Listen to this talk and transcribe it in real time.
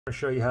To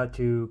show you how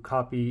to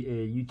copy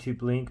a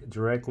YouTube link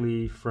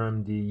directly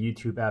from the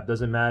YouTube app.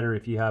 Doesn't matter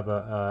if you have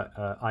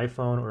a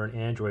iPhone or an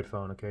Android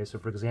phone. Okay, so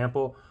for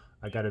example,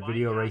 I got a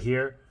video right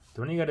here.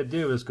 The only you got to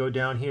do is go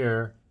down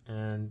here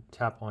and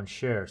tap on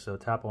share. So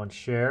tap on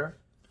share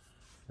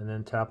and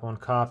then tap on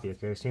copy.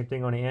 Okay, same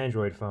thing on the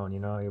Android phone. You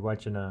know, you're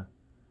watching a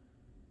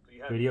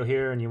video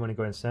here and you want to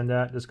go ahead and send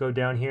that. Just go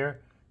down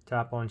here,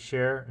 tap on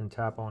share and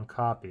tap on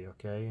copy.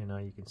 Okay, and now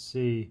you can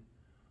see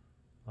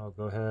I'll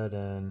go ahead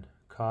and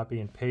copy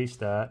and paste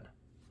that,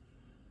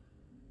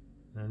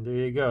 and there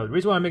you go. The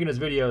reason why I'm making this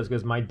video is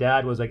because my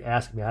dad was like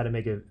asking me how to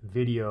make a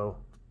video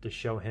to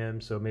show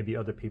him, so maybe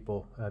other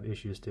people have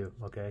issues too.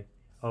 Okay.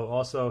 Oh,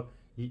 also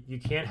you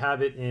can't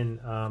have it in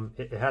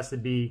it has to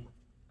be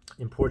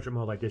in portrait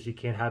mode like this. You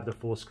can't have the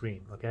full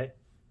screen. Okay,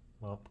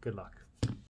 well, good luck.